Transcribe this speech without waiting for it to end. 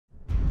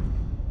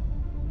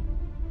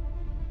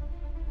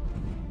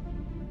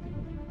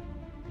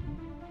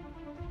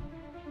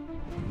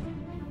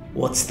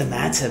What's the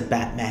matter,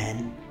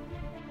 Batman?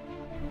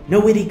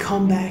 No witty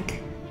comeback?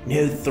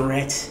 No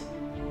threat?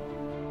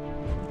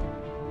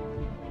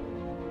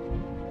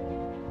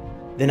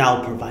 Then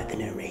I'll provide the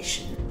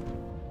narration.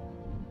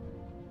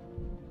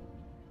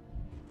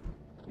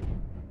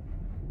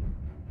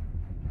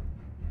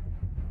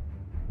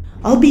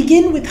 I'll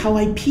begin with how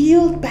I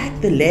peeled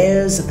back the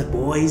layers of the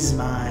boy's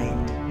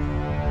mind.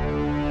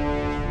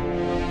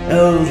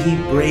 Oh, he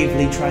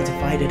bravely tried to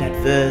fight it at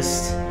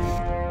first.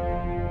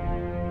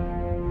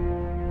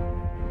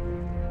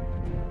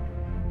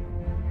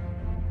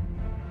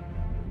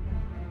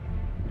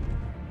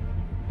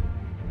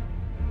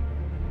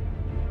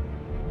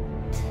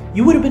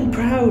 You would have been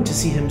proud to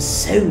see him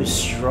so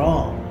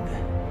strong.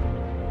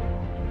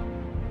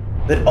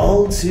 But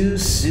all too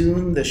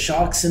soon, the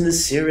shocks and the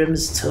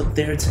serums took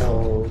their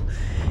toll.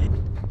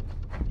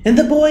 And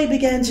the boy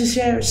began to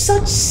share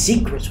such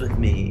secrets with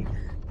me.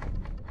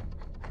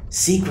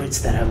 Secrets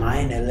that are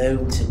mine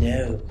alone to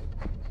know,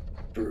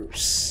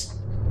 Bruce.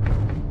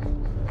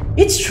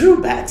 It's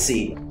true,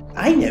 Batsy.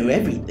 I know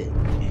everything.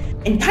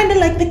 And kinda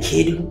like the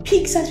kid who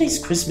peeks at his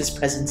Christmas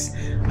presents,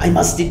 I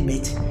must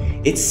admit,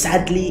 it's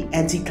sadly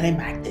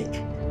anticlimactic.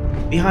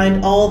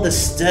 Behind all the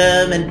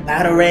sturm and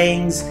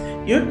batarangs,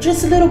 you're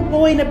just a little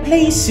boy in a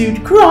play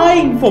suit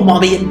crying for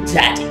mommy and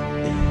daddy.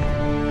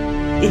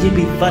 It'd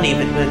be funny if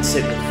it weren't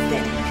so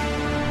pathetic.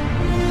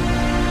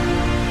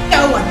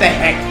 Oh, what the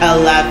heck, I'll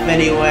laugh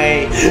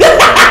anyway.